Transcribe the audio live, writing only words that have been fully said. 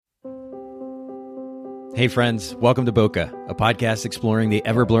Hey friends, welcome to Bokeh, a podcast exploring the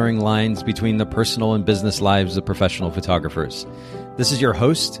ever-blurring lines between the personal and business lives of professional photographers. This is your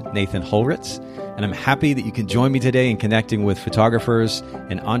host, Nathan Holritz, and I'm happy that you can join me today in connecting with photographers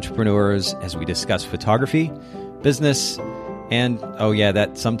and entrepreneurs as we discuss photography, business, and, oh yeah,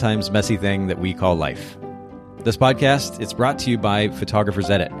 that sometimes messy thing that we call life. This podcast, it's brought to you by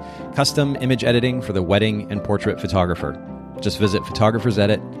Photographers Edit, custom image editing for the wedding and portrait photographer. Just visit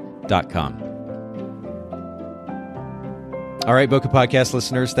photographersedit.com. All right, Bokeh Podcast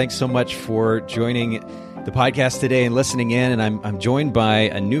listeners, thanks so much for joining the podcast today and listening in. And I'm joined by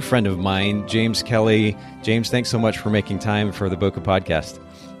a new friend of mine, James Kelly. James, thanks so much for making time for the Bokeh Podcast.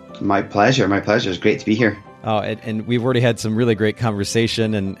 My pleasure. My pleasure. It's great to be here. Oh, and we've already had some really great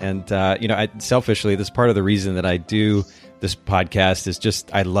conversation. And selfishly, this is part of the reason that I do this podcast is just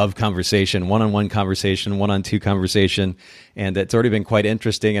I love conversation, one-on-one conversation, one-on-two conversation. And it's already been quite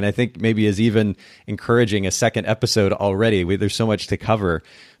interesting. And I think maybe is even encouraging a second episode already. There's so much to cover.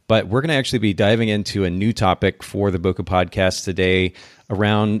 But we're going to actually be diving into a new topic for the Bokeh Podcast today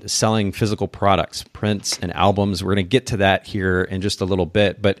around selling physical products, prints, and albums. We're going to get to that here in just a little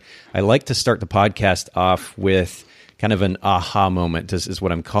bit. But I like to start the podcast off with kind of an aha moment, is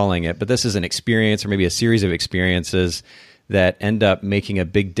what I'm calling it. But this is an experience or maybe a series of experiences that end up making a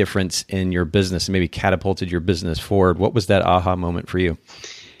big difference in your business and maybe catapulted your business forward. What was that aha moment for you?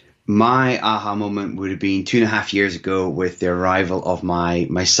 My aha moment would have been 2.5 years ago with the arrival of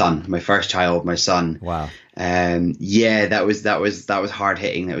my son, my first child, my son. Wow. That was hard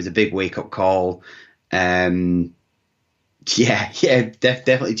hitting. That was a big wake up call. Definitely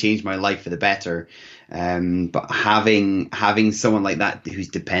changed my life for the better. But having someone like that who's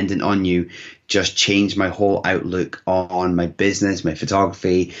dependent on you just changed my whole outlook on my business, my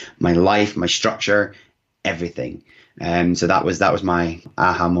photography, my life, my structure, everything. So that was my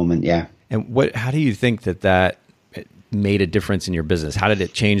aha moment. Yeah. And how do you think that made a difference in your business? How did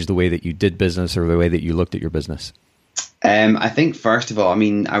it change the way that you did business or the way that you looked at your business? I think first of all,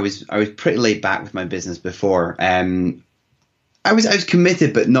 I was pretty laid back with my business before. I was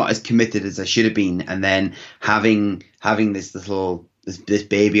committed, but not as committed as I should have been. And then having this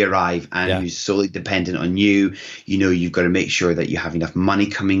baby arrive and who's solely dependent on you, you've got to make sure that you have enough money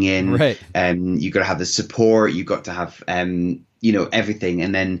coming in. Right. You've got to have the support. You've got to have, everything,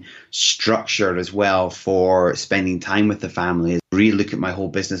 and then structure as well for spending time with the family. Really look at my whole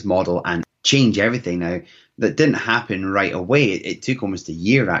business model and change everything. Now, that didn't happen right away. It took almost a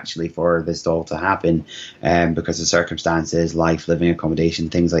year actually for this all to happen because of circumstances, life, living accommodation,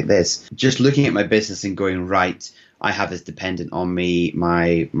 things like this. Just looking at my business and going, right, I have this dependent on me.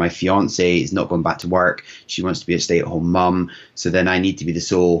 My fiance is not going back to work. She wants to be a stay-at-home mum. So then I need to be the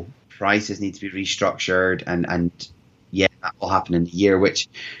sole. Prices need to be restructured. And that will happen in a year, which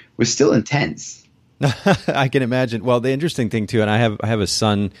was still intense. I can imagine. Well, the interesting thing too, and I have a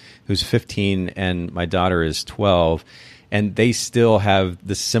son who's 15 and my daughter is 12, and they still have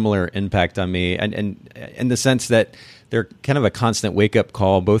the similar impact on me, and in the sense that they're kind of a constant wake up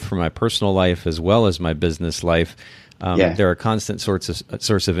call, both for my personal life as well as my business life. They're a constant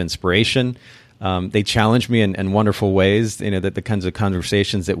source of inspiration. They challenge me in wonderful ways. That the kinds of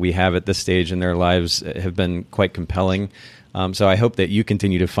conversations that we have at this stage in their lives have been quite compelling. So I hope that you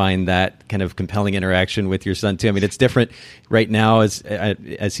continue to find that kind of compelling interaction with your son too. I mean, it's different right now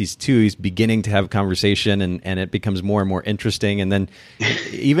as he's 2, he's beginning to have conversation and it becomes more and more interesting. And then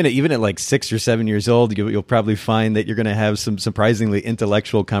even at like 6 or 7 years old, you'll probably find that you're going to have some surprisingly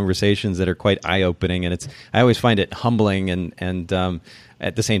intellectual conversations that are quite eye-opening. And I always find it humbling and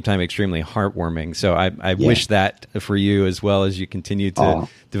at the same time, extremely heartwarming. So I wish that for you as well as you continue to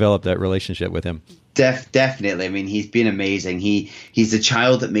develop that relationship with him. Definitely. I mean, he's been amazing. He's a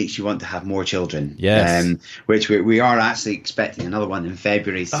child that makes you want to have more children. Yes. Which we are actually expecting another one in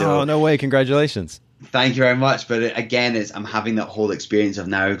February. So, oh, no way. Congratulations. Thank you very much. But again, I'm having that whole experience of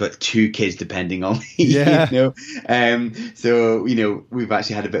now I've got 2 kids depending on me. Yeah. So, we've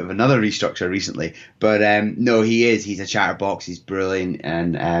actually had a bit of another restructure recently. But no, he's a chatterbox. He's brilliant.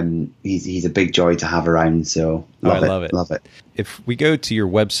 And he's a big joy to have around. So I love it. Love it. If we go to your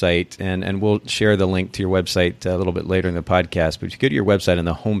website, and we'll share the link to your website a little bit later in the podcast, but if you go to your website on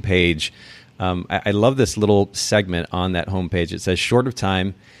the homepage, I love this little segment on that homepage. It says, short of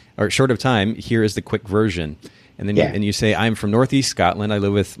time, here is the quick version. And then you say, I'm from Northeast Scotland. I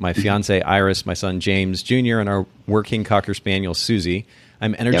live with my fiance, Iris, my son, James Jr., and our working Cocker Spaniel, Susie.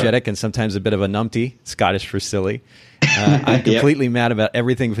 I'm energetic and sometimes a bit of a numpty, Scottish for silly. I'm completely mad about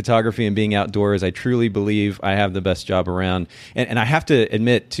everything photography and being outdoors. I truly believe I have the best job around. And I have to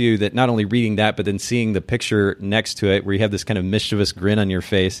admit, too, that not only reading that, but then seeing the picture next to it where you have this kind of mischievous grin on your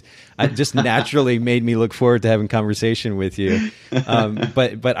face, it just naturally made me look forward to having conversation with you.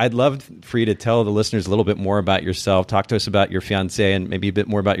 But I'd love for you to tell the listeners a little bit more about yourself. Talk to us about your fiance and maybe a bit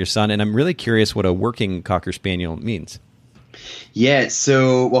more about your son. And I'm really curious what a working Cocker Spaniel means. Yeah,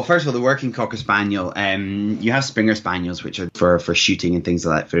 so, well, first of all, the working Cocker Spaniel, you have Springer Spaniels, which are for shooting and things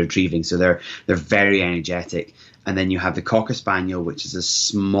like that, for retrieving. So they're very energetic. And then you have the Cocker Spaniel, which is a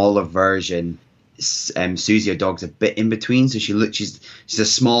smaller version. Susie, our dog's a bit in between. So she's a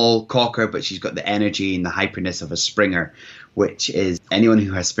small cocker, but she's got the energy and the hyperness of a Springer, which is, anyone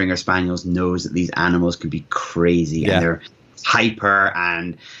who has Springer Spaniels knows that these animals can be crazy and they're hyper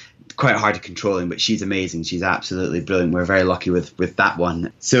and quite hard to controlling, but she's amazing. She's absolutely brilliant. We're very lucky with that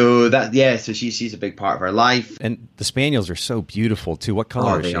one. So so she's a big part of our life. And the Spaniels are so beautiful too. What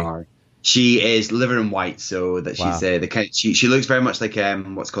color is she? Are. She is liver and white, so that she's the kind. She looks very much like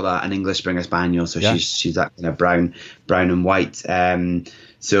what's called an English Springer Spaniel. So she's that kind of brown and white.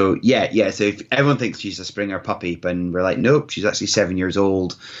 So if everyone thinks she's a Springer puppy, but we're like, nope, she's actually 7 years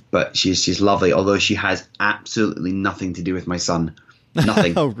old. But she's lovely, although she has absolutely nothing to do with my son.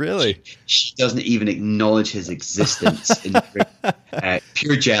 Nothing. Oh, really? She doesn't even acknowledge his existence.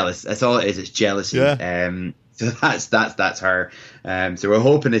 Pure jealous. That's all it is. It's jealousy. Yeah. So that's her. So we're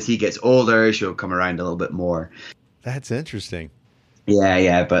hoping as he gets older, she'll come around a little bit more. That's interesting.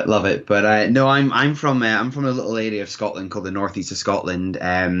 Yeah, but love it. But no, I'm from a little area of Scotland called the northeast of Scotland,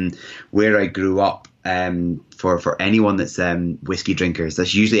 where I grew up. For anyone that's whiskey drinkers,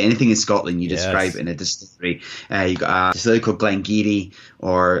 that's usually anything in Scotland you describe in a distillery. You got a distillery called Glengarry,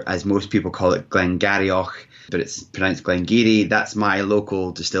 or as most people call it, Glengarioch, but it's pronounced Glengarry. That's my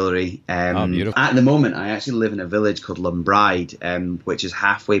local distillery. Beautiful. At the moment, I actually live in a village called Lumbride, which is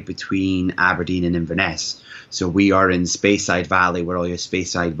halfway between Aberdeen and Inverness. So we are in Speyside Valley, where all your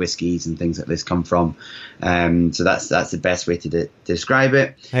Speyside whiskies and things like this come from. So that's the best way to describe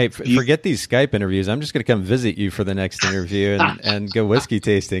it. Hey, forget these Skype interviews. I'm just going to come visit you for the next interview and go whiskey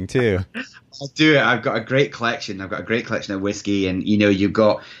tasting too. I'll do it. I've got a great collection. I've got a great collection of whiskey, and you've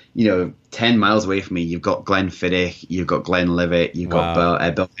got 10 miles away from me, you've got Glenfiddich, you've got Glenlivet, you've got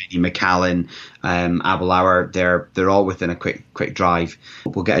Bilpenny, Macallan, Aberlour. They're all within a quick drive.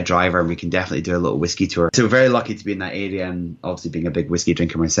 We'll get a driver and we can definitely do a little whiskey tour. So we're very lucky to be in that area, and obviously being a big whiskey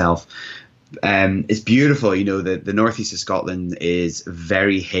drinker myself. It's beautiful. The northeast of Scotland is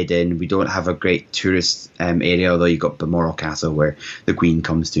very hidden. We don't have a great tourist area, although you've got Balmoral Castle where the Queen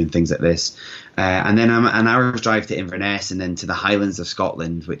comes to and things like this. And then an hour's drive to Inverness, and then to the Highlands of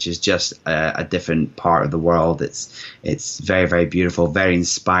Scotland, which is just a different part of the world. It's very, very beautiful, very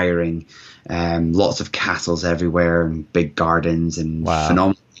inspiring. Lots of castles everywhere and big gardens and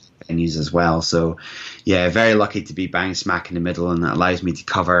phenomenal venues as well. So, yeah, very lucky to be bang smack in the middle, and that allows me to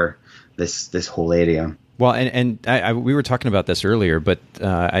cover this whole area. Well, and we were talking about this earlier, but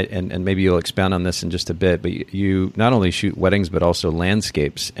and maybe you'll expound on this in just a bit. But you not only shoot weddings, but also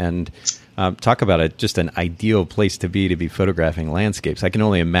landscapes, and talk about it. Just an ideal place to be photographing landscapes. I can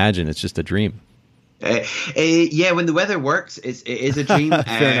only imagine. It's just a dream. Yeah, when the weather works, it is a dream.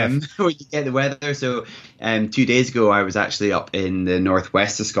 When you get the weather. So 2 days ago, I was actually up in the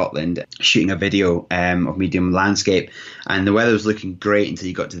northwest of Scotland shooting a video of me doing landscape, and the weather was looking great until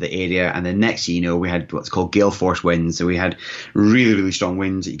you got to the area. And then next thing you know, we had what's called gale force winds. So we had really, really strong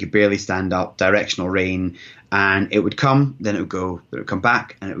winds that you could barely stand up, directional rain, and it would come, then it would go, then it would come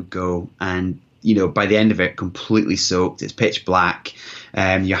back, and it would go. And by the end of it, completely soaked. It's pitch black.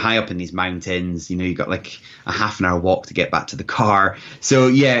 You're high up in these mountains. You got like a half an hour walk to get back to the car. So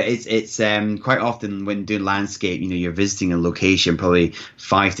yeah, it's quite often when doing landscape, you're visiting a location probably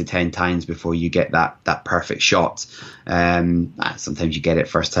 5 to 10 times before you get that perfect shot. Sometimes you get it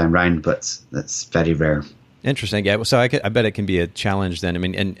first time round, but that's very rare. Interesting. Yeah. So I bet it can be a challenge then. I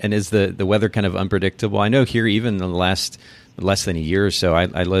mean, and is the weather kind of unpredictable? I know here, even in the last less than a year or so,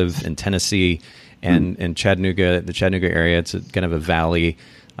 I live in Tennessee and in Chattanooga, the Chattanooga area. It's kind of a valley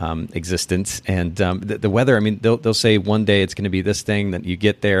existence, and the weather. I mean, they'll say one day it's going to be this thing, that you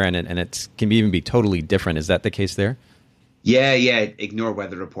get there and it can even be totally different. Is that the case there? Yeah. Ignore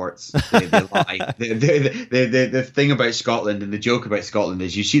weather reports. They lie. The thing about Scotland and the joke about Scotland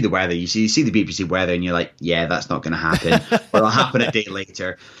is you see the weather, you see the BBC weather, and you're like, yeah, that's not going to happen, or it'll happen a day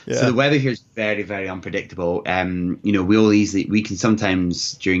later. Yeah. So the weather here is very, very unpredictable. We can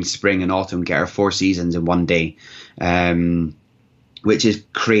sometimes during spring and autumn get our 4 seasons in one day. which is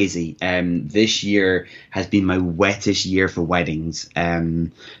crazy. This year has been my wettest year for weddings.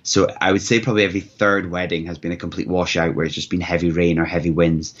 So I would say probably every third wedding has been a complete washout where it's just been heavy rain or heavy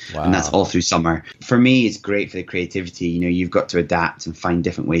winds. Wow. And that's all through summer. For me, it's great for the creativity. You know, you've got to adapt and find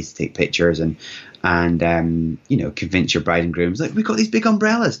different ways to take pictures and you know, convince your bride and grooms, like, we've got these big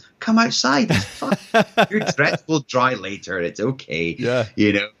umbrellas, come outside. It's fun. Your dress will dry later. It's okay. Yeah.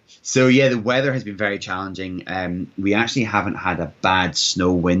 You know? So yeah, the weather has been very challenging. We actually haven't had a bad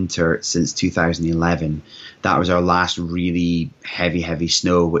snow winter since 2011. That was our last really heavy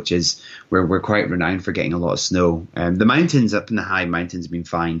snow, which is where we're quite renowned for getting a lot of snow. The mountains, up in the high mountains, have been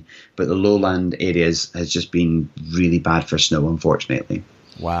fine, but the lowland areas has just been really bad for snow, unfortunately.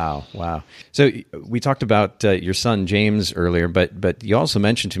 Wow. So we talked about your son, James, earlier, but you also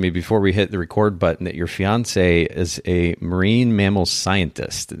mentioned to me before we hit the record button that your fiance is a marine mammal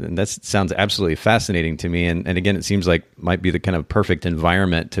scientist. And that sounds absolutely fascinating to me. And again, it seems like might be the kind of perfect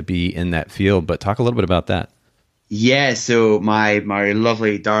environment to be in that field. But talk a little bit about that. Yeah, so my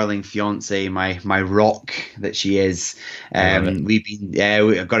lovely darling fiance, my rock that she is, we've been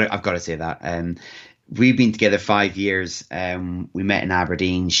I've got to say that. We've been together 5 years. We met in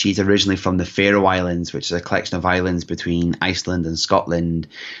Aberdeen. She's originally from the Faroe Islands, which is a collection of islands between Iceland and Scotland.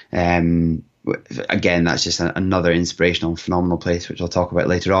 Again, that's just another inspirational, phenomenal place, which I'll talk about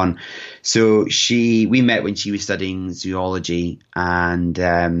later on. So we met when she was studying zoology,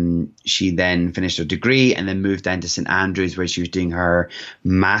 and she then finished her degree and then moved down to St Andrews, where she was doing her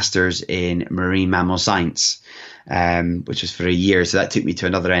master's in marine mammal science. Which was for a year. So that took me to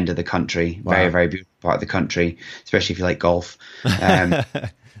another end of the country. Wow. Very, very beautiful part of the country, especially if you like golf.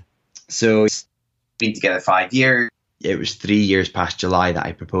 So we've been together 5 years. It was 3 years past July that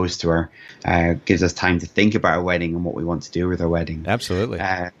I proposed to her. Gives us time to think about our wedding and what we want to do with our wedding. Absolutely.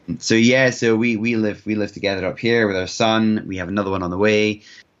 So we live together up here with our son. We have another one on the way.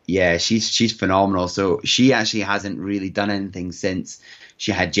 Yeah, she's phenomenal. So she actually hasn't really done anything since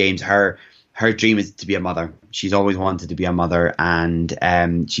she had James. Her dream is to be a mother. She's always wanted to be a mother, and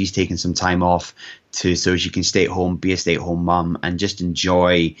she's taken some time off so she can stay at home, be a stay-at-home mum, and just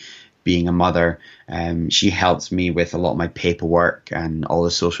enjoy being a mother. She helps me with a lot of my paperwork and all the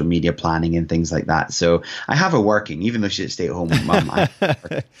social media planning and things like that. So I have her working, even though she's a stay-at-home mum.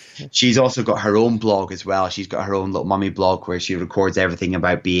 She's also got her own blog as well. She's got her own little mummy blog where she records everything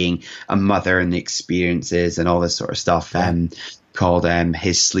about being a mother and the experiences and all this sort of stuff. Called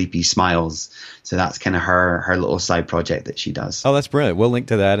His Sleepy Smiles. So that's kind of her little side project that she does. Oh, that's brilliant. We'll link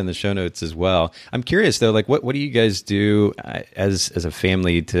to that in the show notes as well. I'm curious though, like what do you guys do as a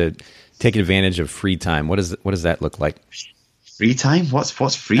family to take advantage of free time? What does that look like? Free time? What's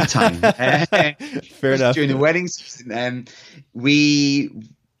free time? Fair enough. During the wedding season,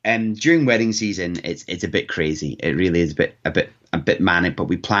 during wedding season, it's a bit crazy. It really is a bit manic, but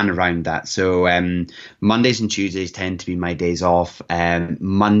we plan around that. So Mondays and Tuesdays tend to be my days off.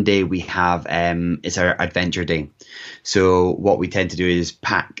 Monday we have it's our adventure day. So what we tend to do is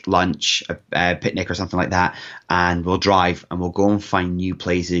pack lunch, a picnic or something like that, and we'll drive and we'll go and find new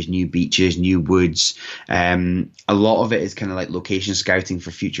places, new beaches, new woods. A lot of it is kind of like location scouting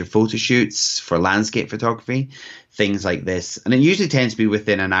for future photo shoots, for landscape photography, things like this. And it usually tends to be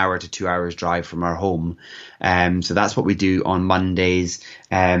within an hour to 2 hours drive from our home. So that's what we do on Mondays.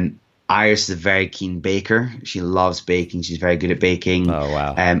 Iris is a very keen baker. She loves baking. She's very good at baking. Oh,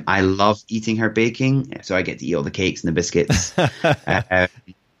 wow. I love eating her baking. So I get to eat all the cakes and the biscuits.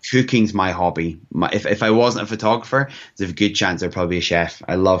 Cooking's my hobby. If I wasn't a photographer, there's a good chance I'd probably be a chef.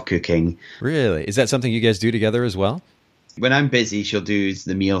 I love cooking. Really? Is that something you guys do together as well? When I'm busy, she'll do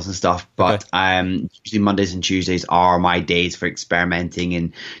the meals and stuff, but usually Mondays and Tuesdays are my days for experimenting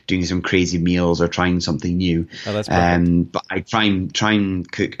and doing some crazy meals or trying something new. Oh, that's perfect. But I try and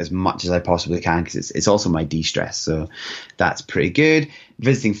cook as much as I possibly can because it's also my de-stress, so that's pretty good.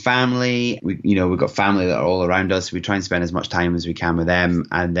 Visiting family, we've got family that are all around us. We try and spend as much time as we can with them,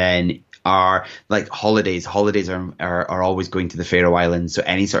 and then are like holidays. Holidays are always going to the Faroe Islands. So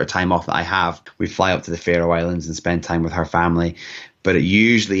any sort of time off that I have, we fly up to the Faroe Islands and spend time with her family. But it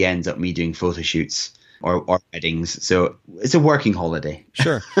usually ends up me doing photo shoots or weddings. So it's a working holiday.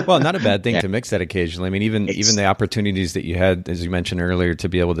 Sure. Well, not a bad thing to mix that occasionally. I mean, even the opportunities that you had, as you mentioned earlier, to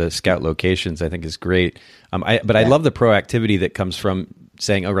be able to scout locations, I think is great. I love the proactivity that comes from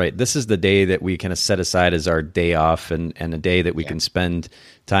saying, all right, this is the day that we kind of set aside as our day off and a day that we can spend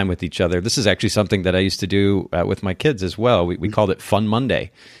time with each other. This is actually something that I used to do with my kids as well. We called it Fun Monday.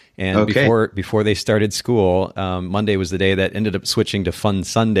 And before they started school, Monday was the day that ended up switching to Fun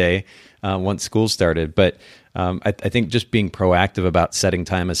Sunday once school started. But I think just being proactive about setting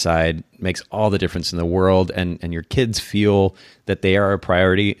time aside makes all the difference in the world, and your kids feel that they are a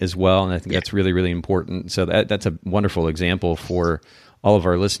priority as well. And I think that's really, really important. So that's a wonderful example for all of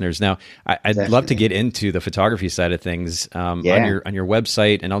our listeners. Now, I'd love to get into the photography side of things on your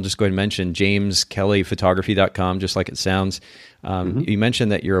website, and I'll just go ahead and mention jameskellyphotography.com, just like it sounds. You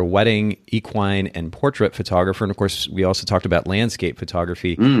mentioned that you're a wedding, equine, and portrait photographer, and of course, we also talked about landscape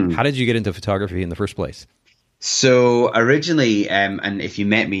photography. How did you get into photography in the first place? So originally, and if you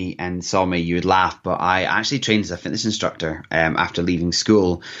met me and saw me, you would laugh, but I actually trained as a fitness instructor after leaving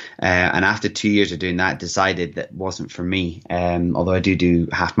school. And after 2 years of doing that, decided that wasn't for me, although I do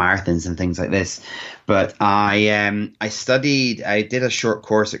half marathons and things like this. But I did a short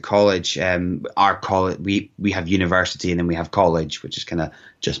course at college. Our college, we have university and then we have college, which is kind of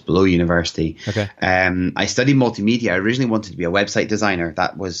just below university. Okay. I studied multimedia. I originally wanted to be a website designer.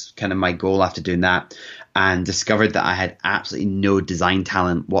 That was kind of my goal after doing that, and discovered that I had absolutely no design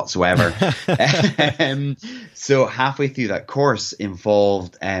talent whatsoever. So halfway through that course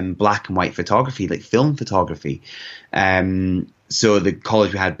involved black and white photography, like film photography. So the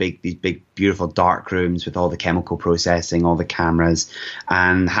college, we had these big, beautiful dark rooms with all the chemical processing, all the cameras,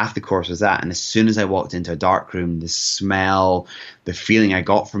 and half the course was that. And as soon as I walked into a dark room, the smell, the feeling I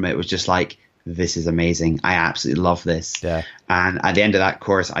got from it was just like, this is amazing. I absolutely love this. Yeah. And at the end of that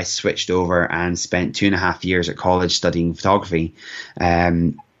course, I switched over and spent 2.5 years at college studying photography.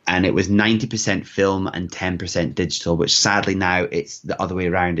 And it was 90% film and 10% digital, which sadly now it's the other way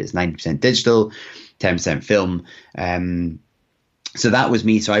around. It's 90% digital, 10% film. So that was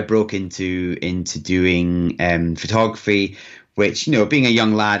me. So I broke into doing photography, which, being a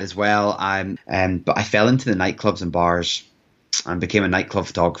young lad as well, but I fell into the nightclubs and bars and became a nightclub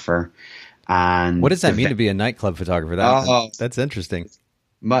photographer. And what does that mean to be a nightclub photographer? That's interesting.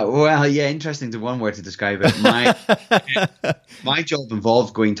 Interesting is one word to describe it. My job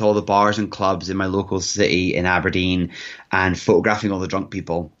involved going to all the bars and clubs in my local city in Aberdeen and photographing all the drunk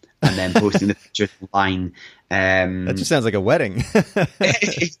people and then posting the pictures online. That just sounds like a wedding. The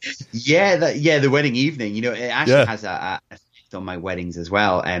wedding evening. It actually has a effect on my weddings as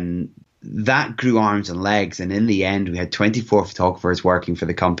well. That grew arms and legs, and in the end, we had 24 photographers working for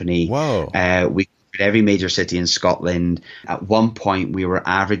the company. Whoa! We covered every major city in Scotland. At one point, we were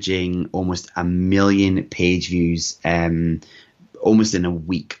averaging almost 1 million page views, almost in a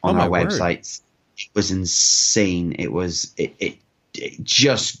week on our websites. It was insane. It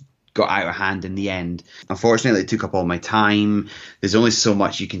just got out of hand in the end. Unfortunately, it took up all my time. There's only so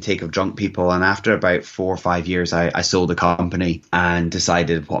much you can take of drunk people. And after about 4 or 5 years, I sold the company and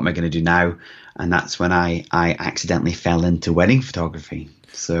decided, what am I going to do now? And that's when I accidentally fell into wedding photography.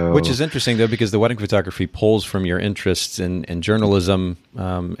 So, which is interesting, though, because the wedding photography pulls from your interests in journalism.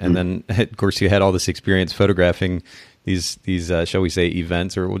 And then, of course, you had all this experience photographing these shall we say,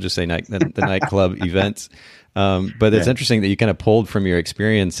 events, or we'll just say the nightclub events. But it's interesting that you kind of pulled from your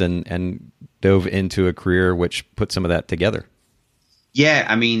experience and dove into a career which put some of that together. Yeah,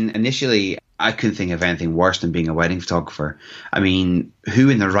 I mean, initially, I couldn't think of anything worse than being a wedding photographer. I mean, who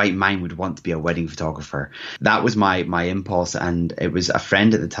in their right mind would want to be a wedding photographer? That was my impulse, and it was a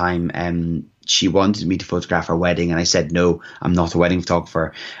friend at the time. She wanted me to photograph her wedding, and I said, no, I'm not a wedding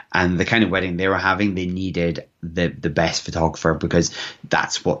photographer. And the kind of wedding they were having, they needed the best photographer because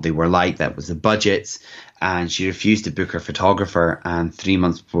that's what they were like. That was the budget. And she refused to book her photographer. And 3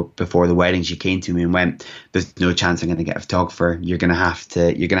 months before the wedding, she came to me and went, "There's no chance I'm going to get a photographer. You're going to have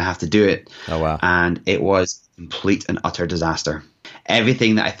to do it." Oh wow! And it was a complete and utter disaster.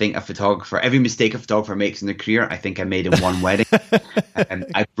 Everything that I think every mistake a photographer makes in their career, I think I made in one wedding.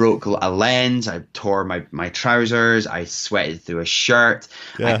 I broke a lens. I tore my trousers. I sweated through a shirt.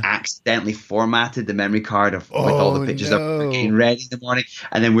 Yeah. I accidentally formatted the memory card with all the pictures that were getting ready in the morning.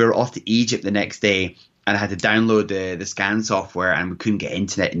 And then we were off to Egypt the next day. And I had to download the scan software, and we couldn't get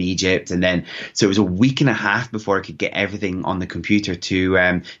internet in Egypt. And then, so it was a week and a half before I could get everything on the computer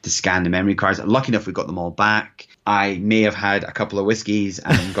to scan the memory cards. Lucky enough, we got them all back. I may have had a couple of whiskeys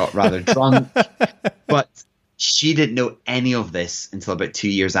and got rather drunk, but she didn't know any of this until about 2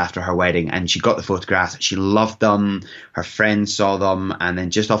 years after her wedding. And she got the photographs. She loved them. Her friends saw them. And then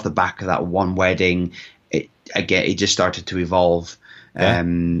just off the back of that one wedding, it just started to evolve. Yeah.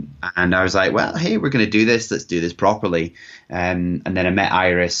 And I was like, well, hey, we're going to do this. Let's do this properly. And then I met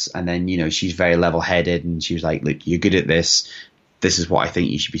Iris, and then, she's very level headed, and she was like, look, you're good at this. This is what I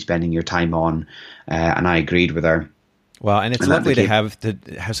think you should be spending your time on. And I agreed with her. Well, and it's lovely to have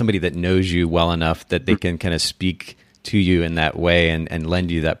somebody that knows you well enough that they can kind of speak to you in that way and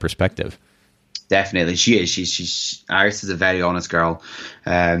lend you that perspective. Definitely, she is. She's Iris is a very honest girl.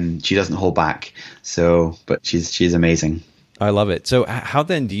 She doesn't hold back. So, but she's amazing. I love it. So how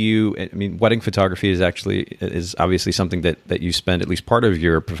then do you, I mean, wedding photography is obviously something that you spend at least part of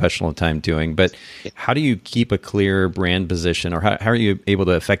your professional time doing, but how do you keep a clear brand position, or how are you able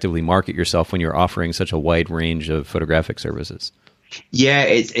to effectively market yourself when you're offering such a wide range of photographic services? Yeah,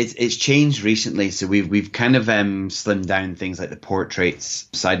 it's changed recently. So we've kind of slimmed down things like the portraits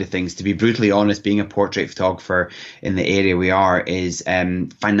side of things. To be brutally honest, being a portrait photographer in the area we are is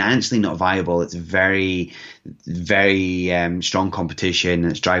financially not viable. It's very, very strong competition,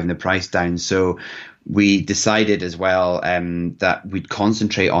 and it's driving the price down. So we decided as well that we'd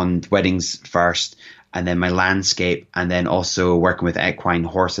concentrate on weddings first, and then my landscape, and then also working with equine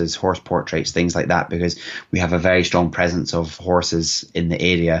horses, horse portraits, things like that, because we have a very strong presence of horses in the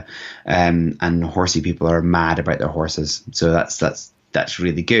area, and horsey people are mad about their horses. So that's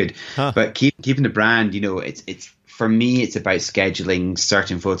really good. Huh. But keeping the brand, it's for me, it's about scheduling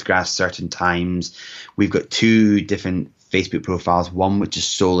certain photographs, certain times. We've got 2 different Facebook profiles, one which is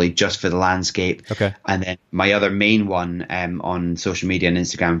solely just for the landscape. Okay. And then my other main one on social media and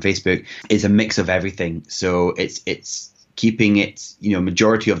Instagram and Facebook is a mix of everything. So it's keeping it,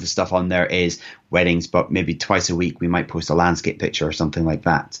 majority of the stuff on there is weddings, but maybe twice a week we might post a landscape picture or something like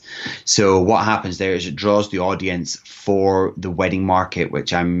that. So what happens there is it draws the audience for the wedding market,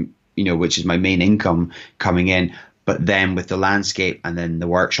 which is my main income coming in. But then with the landscape and then the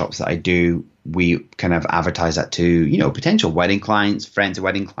workshops that I do, we kind of advertise that to, potential wedding clients, friends of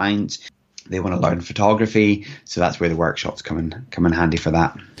wedding clients. They want to learn photography. So that's where the workshops come in handy for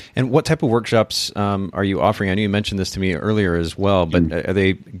that. And what type of workshops are you offering? I know you mentioned this to me earlier as well, but are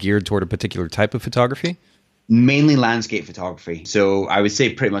they geared toward a particular type of photography? Mainly landscape photography. So I would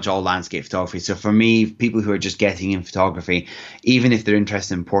say pretty much all landscape photography. So for me, people who are just getting in photography, even if they're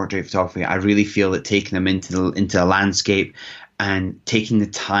interested in portrait photography, I really feel that taking them into a landscape and taking the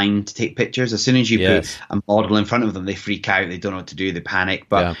time to take pictures. As soon as you put a model in front of them, they freak out. They don't know what to do. They panic.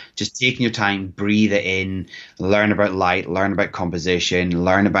 But just taking your time, breathe it in, learn about light, learn about composition,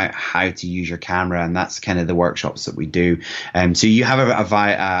 learn about how to use your camera. And that's kind of the workshops that we do. So you have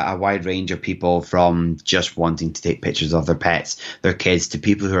a wide range of people, from just wanting to take pictures of their pets, their kids, to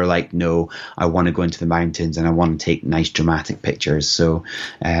people who are like, no, I want to go into the mountains and I want to take nice dramatic pictures. So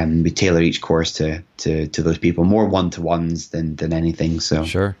we tailor each course to those people, more one-to-ones than anything. So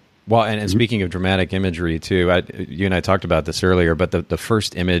sure. Well, and speaking of dramatic imagery too, you and I talked about this earlier, but the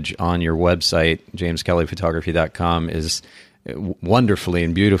first image on your website, jameskellyphotography.com, is wonderfully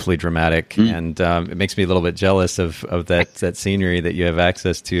and beautifully dramatic, and it makes me a little bit jealous of that scenery that you have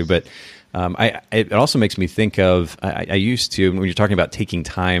access to. But it also makes me think of, I used to, when you're talking about taking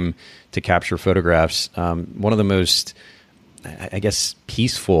time to capture photographs, one of the most, I guess,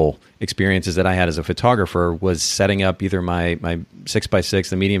 peaceful experiences that I had as a photographer was setting up either my 6x6,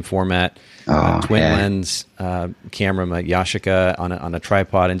 the medium format, twin lens camera, my Yashica on a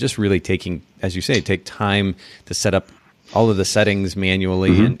tripod, and just really taking, as you say, take time to set up all of the settings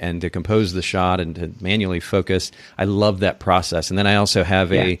manually and to compose the shot and to manually focus. I love that process. And then I also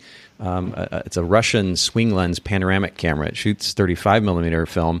have it's a Russian swing lens panoramic camera. It shoots 35 millimeter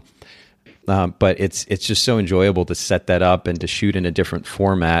film. But it's just so enjoyable to set that up and to shoot in a different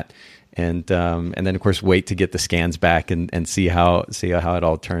format, and then of course wait to get the scans back and see how it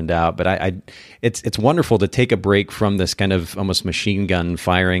all turned out. But it's wonderful to take a break from this kind of almost machine gun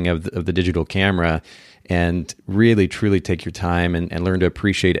firing of the digital camera, and really truly take your time and learn to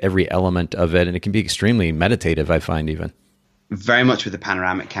appreciate every element of it. And it can be extremely meditative, I find, even. Very much with the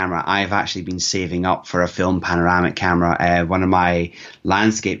panoramic camera. I've actually been saving up for a film panoramic camera. One of my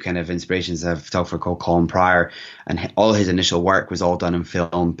landscape kind of inspirations is a photographer called Colin Pryor, and all his initial work was all done in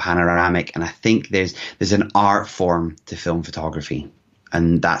film panoramic. And I think there's an art form to film photography.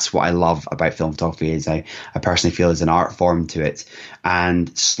 And that's what I love about film photography, is I personally feel there's an art form to it,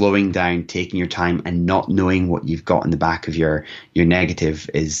 and slowing down, taking your time, and not knowing what you've got in the back of your negative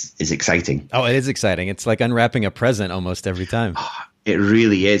is exciting. Oh, it is exciting. It's like unwrapping a present almost every time. It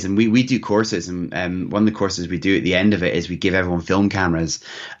really is. And we do courses, and one of the courses we do at the end of it is we give everyone film cameras,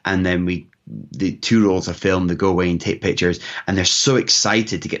 and then the 2 rolls of film, they go away and take pictures, and they're so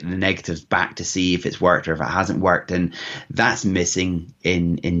excited to get the negatives back to see if it's worked or if it hasn't worked. And that's missing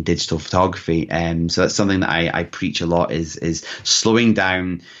in digital photography. So that's something that I preach a lot, is slowing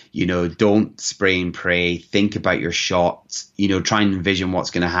down. Don't spray and pray. Think about your shots. Try and envision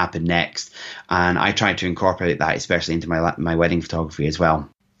what's going to happen next. And I try to incorporate that, especially into my wedding photography as well.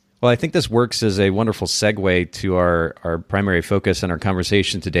 Well, I think this works as a wonderful segue to our primary focus in our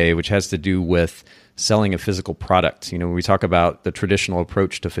conversation today, which has to do with selling a physical product. When we talk about the traditional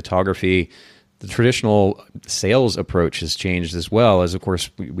approach to photography, the traditional sales approach has changed as well, as of course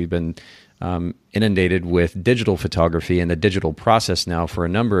we've been inundated with digital photography and the digital process now for a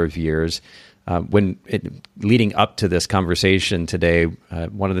number of years. Leading up to this conversation today,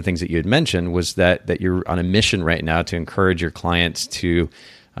 one of the things that you had mentioned was that you're on a mission right now to encourage your clients to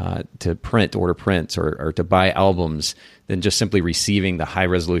order prints or to buy albums than just simply receiving the high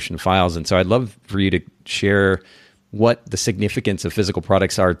resolution files. And so I'd love for you to share what the significance of physical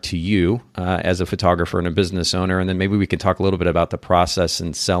products are to you as a photographer and a business owner, and then maybe we can talk a little bit about the process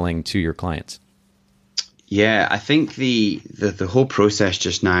and selling to your clients. Yeah, I think the whole process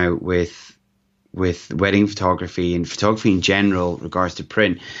just now with wedding photography and photography in general, regards to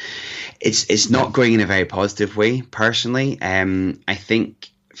print, it's not going in a very positive way. Personally, I think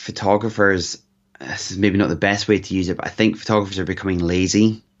photographers, this is maybe not the best way to use it, but I think photographers are becoming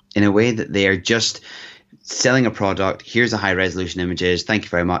lazy in a way that they are just selling a product. Here's a high resolution images. Thank you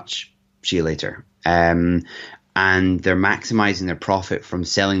very much. See you later. And they're maximizing their profit from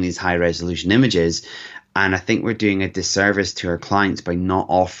selling these high resolution images. And I think we're doing a disservice to our clients by not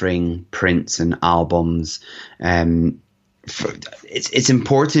offering prints and albums. It's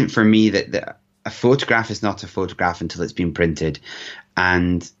important for me that a photograph is not a photograph until it's been printed.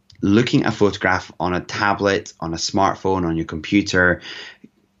 And looking at a photograph on a tablet, on a smartphone, on your computer,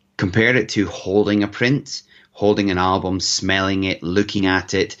 compare it to holding a print, holding an album, smelling it, looking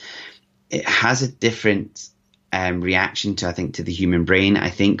at it. It has a different reaction to the human brain. I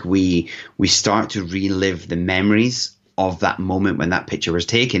think we start to relive the memories of that moment when that picture was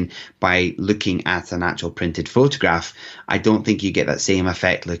taken by looking at an actual printed photograph. I don't think you get that same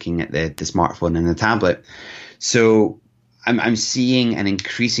effect looking at the smartphone and the tablet. So I'm seeing an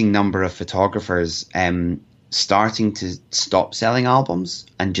increasing number of photographers starting to stop selling albums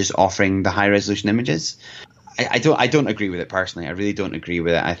and just offering the high resolution images. I don't agree with it personally. I really don't agree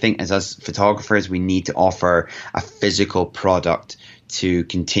with it. I think as us photographers, we need to offer a physical product to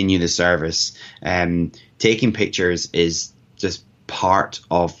continue the service. Taking pictures is just part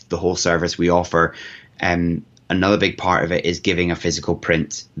of the whole service we offer. Another big part of it is giving a physical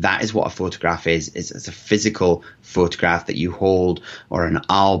print. That is what a photograph is. It's a physical photograph that you hold, or an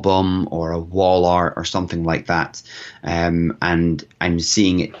album or a wall art or something like that. And I'm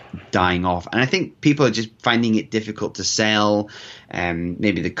seeing it dying off. And I think people are just finding it difficult to sell.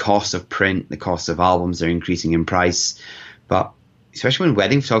 Maybe the cost of print, the cost of albums are increasing in price. But especially when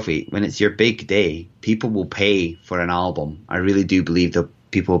wedding photography, when it's your big day, people will pay for an album. I really do believe that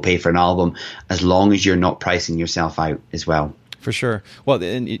people will pay for an album as long as you're not pricing yourself out as well. For sure. Well,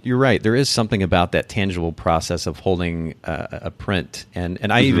 and you're right. There is something about that tangible process of holding a print.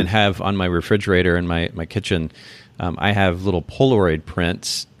 And I even have on my refrigerator in my kitchen, I have little Polaroid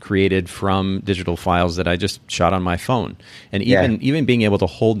prints created from digital files that I just shot on my phone. And even being able to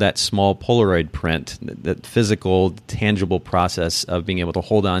hold that small Polaroid print, that physical, tangible process of being able to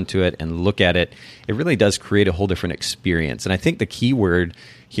hold on to it and look at it, it really does create a whole different experience. And I think the key word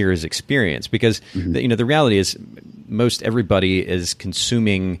here is experience, because the reality is most everybody is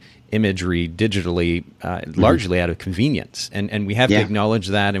consuming imagery digitally largely out of convenience, and we have to acknowledge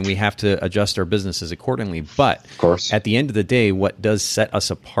that, and we have to adjust our businesses accordingly. But of course, at the end of the day, what does set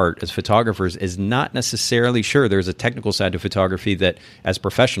us apart as photographers is not necessarily, sure, there's a technical side to photography that as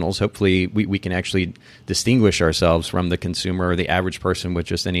professionals hopefully we can actually distinguish ourselves from the consumer or the average person with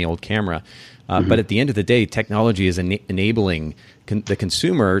just any old camera. But at the end of the day, technology is enabling the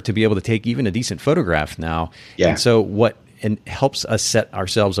consumer to be able to take even a decent photograph now. And so what helps us set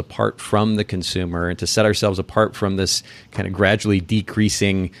ourselves apart from the consumer and to set ourselves apart from this kind of gradually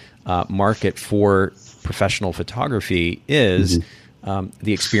decreasing market for professional photography is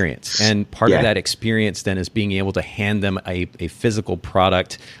the experience. And part of that experience then is being able to hand them a physical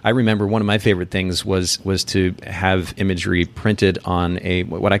product. I remember one of my favorite things was to have imagery printed on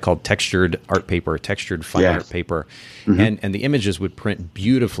what I call textured art paper, textured fine art paper. And the images would print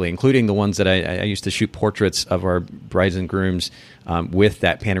beautifully, including the ones that I used to shoot portraits of our brides and grooms with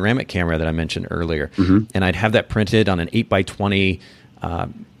that panoramic camera that I mentioned earlier. And I'd have that printed on an 8x20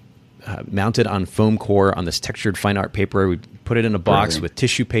 mounted on foam core on this textured fine art paper. We put it in a box with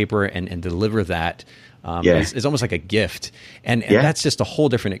tissue paper and deliver that. It's almost like a gift. And that's just a whole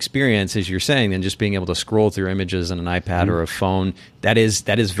different experience, as you're saying, than just being able to scroll through images on an iPad or a phone. That is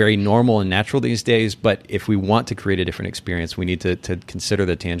very normal and natural these days. But if we want to create a different experience, we need to consider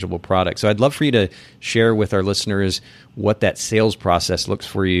the tangible product. So I'd love for you to share with our listeners what that sales process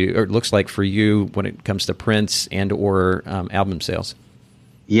looks like for you when it comes to prints and or album sales.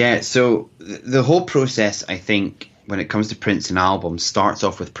 Yeah, so the whole process, I think, when it comes to prints and albums, starts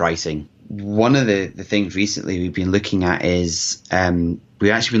off with pricing. one of the things recently we've been looking at is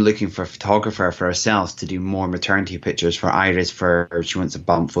we've actually been looking for a photographer for ourselves to do more maternity pictures for Iris. For she wants a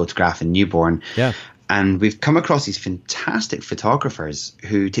bump photograph in newborn. Yeah. And we've come across these fantastic photographers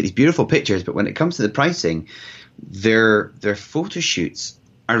who take these beautiful pictures, but when it comes to the pricing, their photo shoots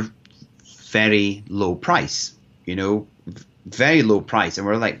are very low price, very low price. And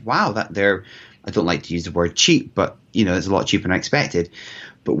we're like, wow, I don't like to use the word cheap, but it's a lot cheaper than I expected.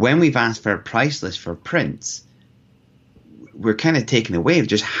 But when we've asked for a price list for prints, we're kind of taken away with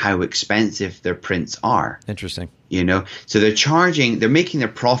just how expensive their prints are. Interesting. So they're making their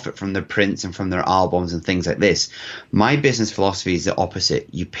profit from their prints and from their albums and things like this. My business philosophy is the opposite.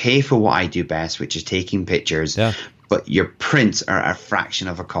 You pay for what I do best, which is taking pictures, but your prints are a fraction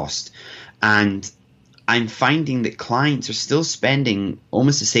of a cost. And I'm finding that clients are still spending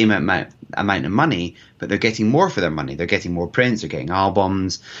almost the same amount of money, but they're getting more for their money. They're getting more prints, they're getting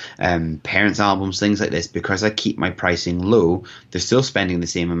albums, parents' albums, things like this. Because I keep my pricing low, they're still spending the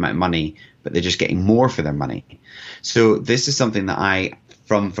same amount of money, but they're just getting more for their money. So this is something that I,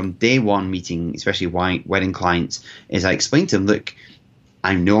 from day one meeting, especially wedding clients, is I explain to them, look,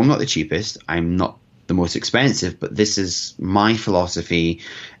 I know I'm not the cheapest, I'm not the most expensive, but this is my philosophy,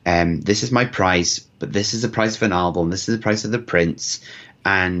 this is my price, but this is the price of an album, this is the price of the prints.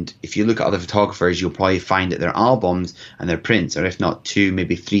 And if you look at other photographers, you'll probably find that their albums and their prints are, if not 2,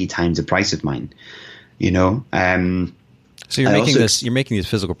 maybe 3 times the price of mine. So you're making these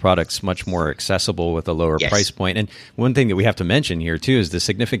physical products much more accessible with a lower price point. And one thing that we have to mention here too is the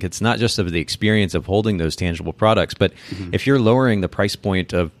significance not just of the experience of holding those tangible products, but if you're lowering the price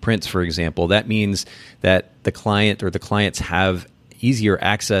point of prints, for example, that means that the client or the clients have easier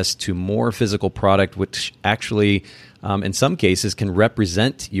access to more physical product, which actually, in some cases, can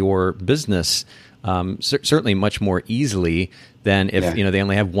represent your business certainly much more easily than if they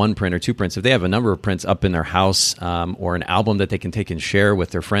only have 1 print or 2 prints. If they have a number of prints up in their house or an album that they can take and share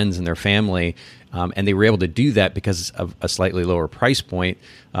with their friends and their family, and they were able to do that because of a slightly lower price point,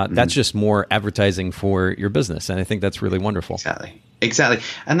 that's just more advertising for your business. And I think that's really wonderful. Exactly.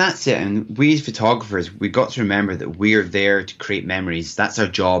 And that's it. And we as photographers, we've got to remember that we're there to create memories. That's our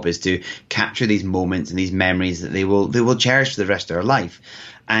job, is to capture these moments and these memories that they will cherish for the rest of their life.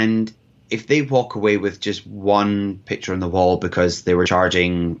 And if they walk away with just one picture on the wall because they were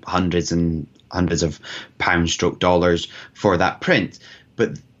charging hundreds and hundreds of pounds/dollars for that print,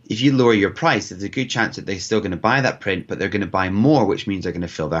 but if you lower your price, there's a good chance that they're still going to buy that print, but they're going to buy more, which means they're going to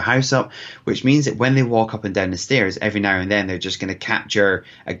fill their house up, which means that when they walk up and down the stairs, every now and then they're just going to capture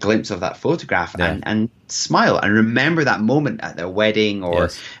a glimpse of that photograph and smile and remember that moment at their wedding or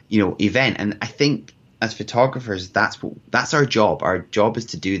event. And I think as photographers, that's our job. Our job is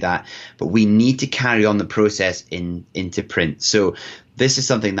to do that, but we need to carry on the process into print. So this is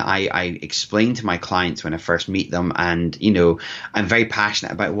something that I explain to my clients when I first meet them, and I'm very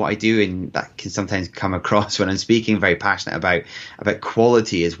passionate about what I do, and that can sometimes come across when I'm speaking. Very passionate about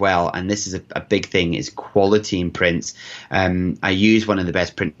quality as well, and this is a big thing, is quality in prints. I use one of the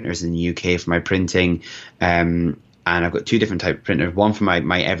best printers in the UK for my printing. And I've got 2 different type of printers, one for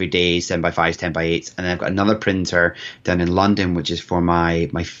my everyday 7x5s, 10x8s, and then I've got another printer down in London, which is for my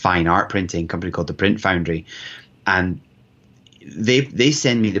fine art printing company called the Print Foundry. And they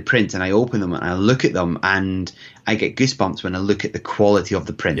send me the print, and I open them and I look at them, and I get goosebumps when I look at the quality of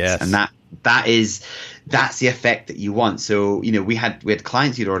the prints. Yes. And that's the effect that you want. So we had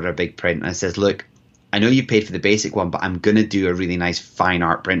clients who'd order a big print, and I says, look, I know you paid for the basic one, but I'm going to do a really nice fine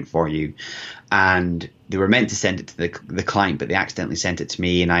art print for you. And they were meant to send it to the client, but they accidentally sent it to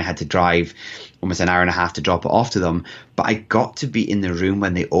me, and I had to drive almost an hour and a half to drop it off to them. But I got to be in the room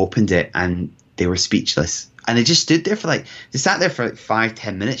when they opened it, and they were speechless. And they just stood there they sat there for like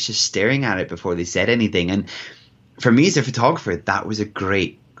 5-10 minutes just staring at it before they said anything. And for me as a photographer, that was a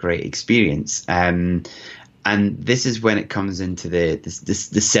great experience. And this is when it comes into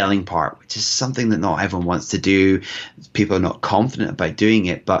the selling part, which is something that not everyone wants to do. People are not confident about doing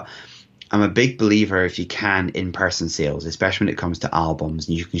it, but I'm a big believer, if you can, in-person sales, especially when it comes to albums,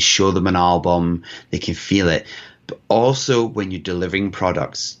 and you can show them an album, they can feel it. But also when you're delivering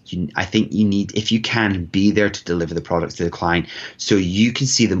products, I think you need, if you can, be there to deliver the products to the client, so you can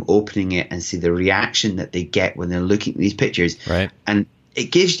see them opening it and see the reaction that they get when they're looking at these pictures. Right. And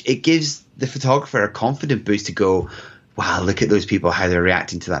it gives the photographer a confident boost to go, wow, look at those people, how they're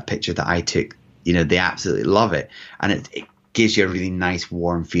reacting to that picture that I took. They absolutely love it. And it gives you a really nice,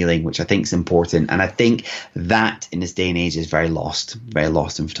 warm feeling, which I think is important. And I think that in this day and age is very lost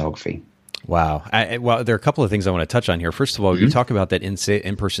in photography. Wow. Well, there are a couple of things I want to touch on here. First of all, you talk about that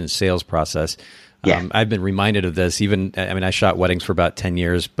in-person sales process. Yeah. I've been reminded of this. I shot weddings for about 10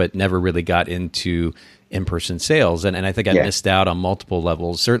 years, but never really got into in-person sales. And I think I missed out on multiple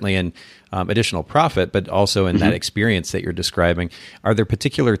levels, certainly in additional profit, but also in that experience that you're describing. Are there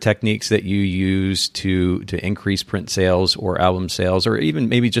particular techniques that you use to increase print sales or album sales, or even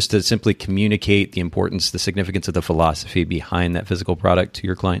maybe just to simply communicate the importance, the significance of the philosophy behind that physical product to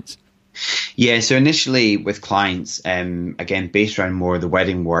your clients? Yeah, so initially with clients, again, based around more of the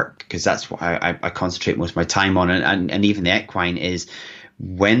wedding work, because that's what I concentrate most of my time on, and even the equine is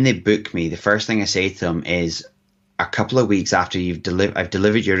when they book me, the first thing I say to them is, a couple of weeks after I've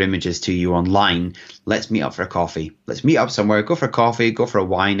delivered your images to you online, let's meet up for a coffee. Let's meet up somewhere, go for a coffee, go for a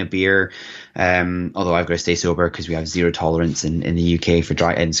wine, a beer. Although I've got to stay sober because we have zero tolerance in the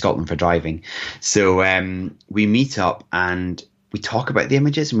UK in Scotland for driving. So we meet up and we talk about the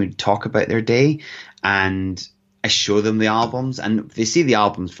images and we talk about their day, and I show them the albums, and they see the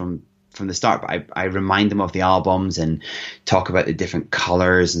albums from the start, but I remind them of the albums and talk about the different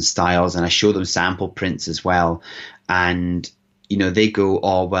colors and styles, and I show them sample prints as well. And, they go,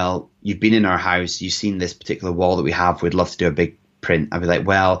 oh, well, you've been in our house, you've seen this particular wall that we have, we'd love to do a big print. I'd be like,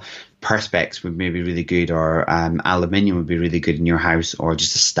 well, Perspex would maybe be really good, or aluminium would be really good in your house, or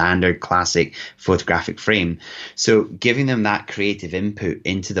just a standard classic photographic frame. So giving them that creative input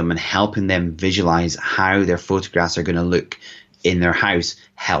into them and helping them visualize how their photographs are going to look in their house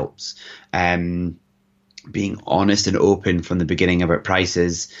helps. Being honest and open from the beginning about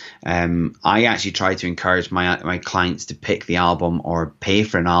prices. I actually try to encourage my clients to pick the album or pay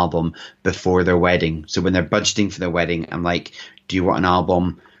for an album before their wedding. So when they're budgeting for their wedding, I'm like, do you want an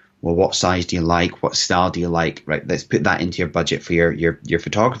album? Well, what size do you like? What style do you like? Right, let's put that into your budget for your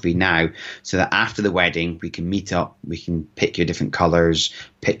photography now, so that after the wedding we can meet up, we can pick your different colors,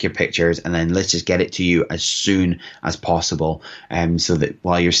 pick your pictures, and then let's just get it to you as soon as possible. So that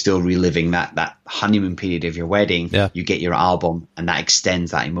while you're still reliving that honeymoon period of your wedding, you get your album, and that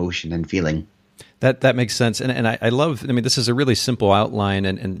extends that emotion and feeling. That makes sense. And I love, this is a really simple outline,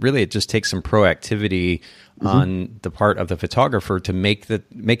 and really it just takes some proactivity on the part of the photographer to make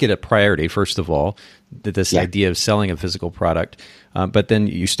it a priority, first of all, this idea of selling a physical product. But then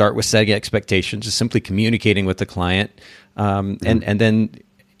you start with setting expectations, just simply communicating with the client, and then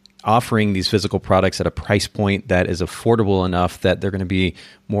offering these physical products at a price point that is affordable enough that they're going to be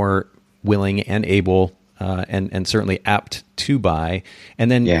more willing and able and certainly apt to buy.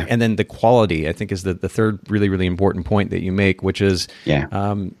 And then the quality, I think, is the third really, really important point that you make, which is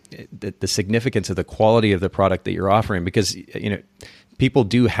the significance of the quality of the product that you're offering, because people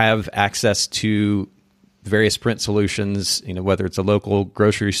do have access to various print solutions, whether it's a local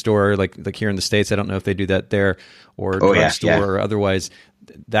grocery store like here in the States. I don't know if they do that there, or drugstore or otherwise.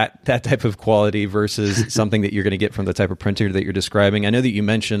 That type of quality versus something that you're going to get from the type of printer that you're describing. I know that you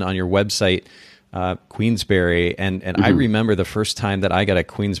mentioned on your website Queensberry, and I remember the first time that I got a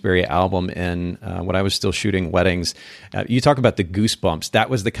Queensberry album in when I was still shooting weddings. You talk about the goosebumps. That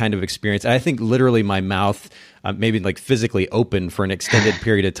was the kind of experience. I think literally my mouth maybe like physically opened for an extended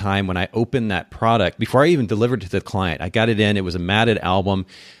period of time when I opened that product before I even delivered it to the client. I got it in. It was a matted album.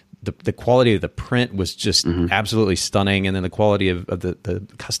 The quality of the print was just absolutely stunning, and then the quality of the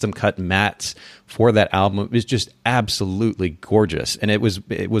custom cut mats for that album was just absolutely gorgeous. And it was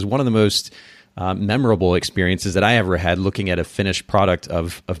one of the most memorable experiences that I ever had looking at a finished product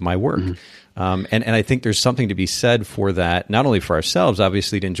of my work. And I think there's something to be said for that, not only for ourselves,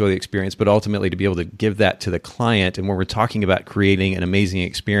 obviously, to enjoy the experience, but ultimately to be able to give that to the client. And when we're talking about creating an amazing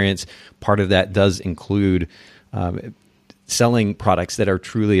experience, part of that does include selling products that are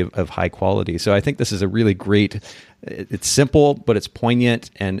truly of high quality. So I think this is a really great, it's simple, but it's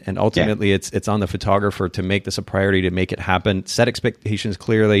poignant, and ultimately it's on the photographer to make this a priority, to make it happen, set expectations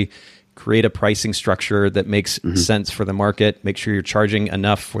clearly, create a pricing structure that makes sense for the market, make sure you're charging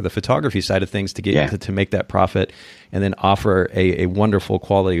enough for the photography side of things to get to make that profit, and then offer a wonderful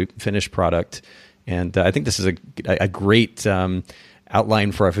quality finished product. And I think this is a great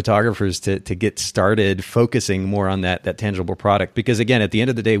outline for our photographers to get started focusing more on that tangible product. Because again, at the end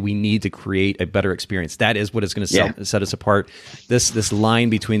of the day, we need to create a better experience. That is what is going to set us apart. This line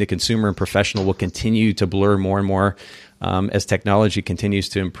between the consumer and professional will continue to blur more and more as technology continues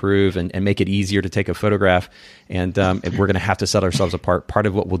to improve and make it easier to take a photograph. And we're going to have to set ourselves apart. Part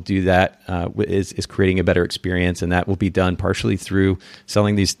of what will do that is creating a better experience, and that will be done partially through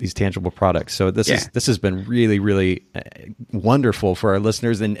selling these tangible products. So this has been really, really wonderful for our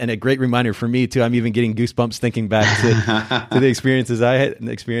listeners, and a great reminder for me too. I'm even getting goosebumps thinking back to the experiences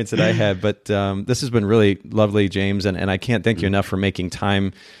the experience that I had. But this has been really lovely, James, and I can't thank you enough for making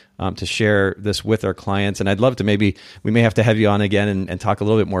time to share this with our clients. And I'd love to we may have to have you on again and talk a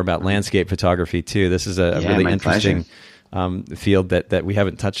little bit more about landscape photography too. This is a really interesting field that we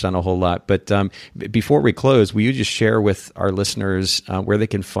haven't touched on a whole lot. But before we close, will you just share with our listeners where they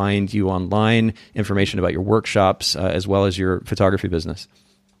can find you online, information about your workshops, as well as your photography business?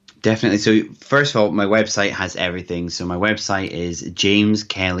 Definitely. So first of all, my website has everything. So my website is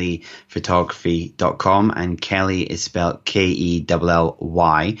jameskellyphotography.com, and Kelly is spelled Kelly.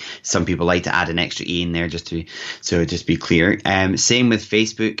 Some people like to add an extra E in there just to be clear. Same with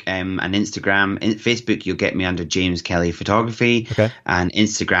Facebook and Instagram. In Facebook, you'll get me under James Kelly Photography, and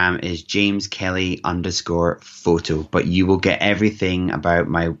Instagram is JamesKelly_photo. But you will get everything about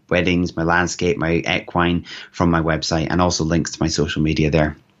my weddings, my landscape, my equine from my website, and also links to my social media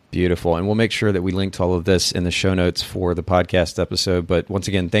there. Beautiful. And we'll make sure that we link to all of this in the show notes for the podcast episode. But once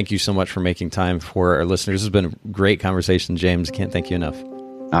again, thank you so much for making time for our listeners. This has been a great conversation, James. Can't thank you enough.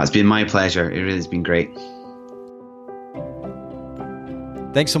 It's been my pleasure. It really has been great.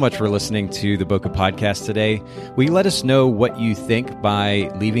 Thanks so much for listening to the Bokeh Podcast today. Will you let us know what you think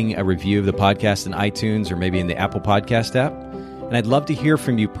by leaving a review of the podcast in iTunes or maybe in the Apple Podcast app? And I'd love to hear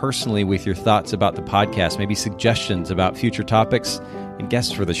from you personally with your thoughts about the podcast, maybe suggestions about future topics and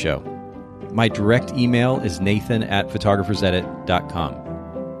guests for the show. My direct email is nathan@photographersedit.com.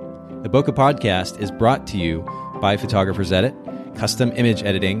 The Bokeh Podcast is brought to you by Photographers Edit, custom image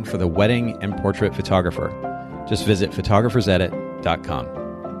editing for the wedding and portrait photographer. Just visit photographersedit.com.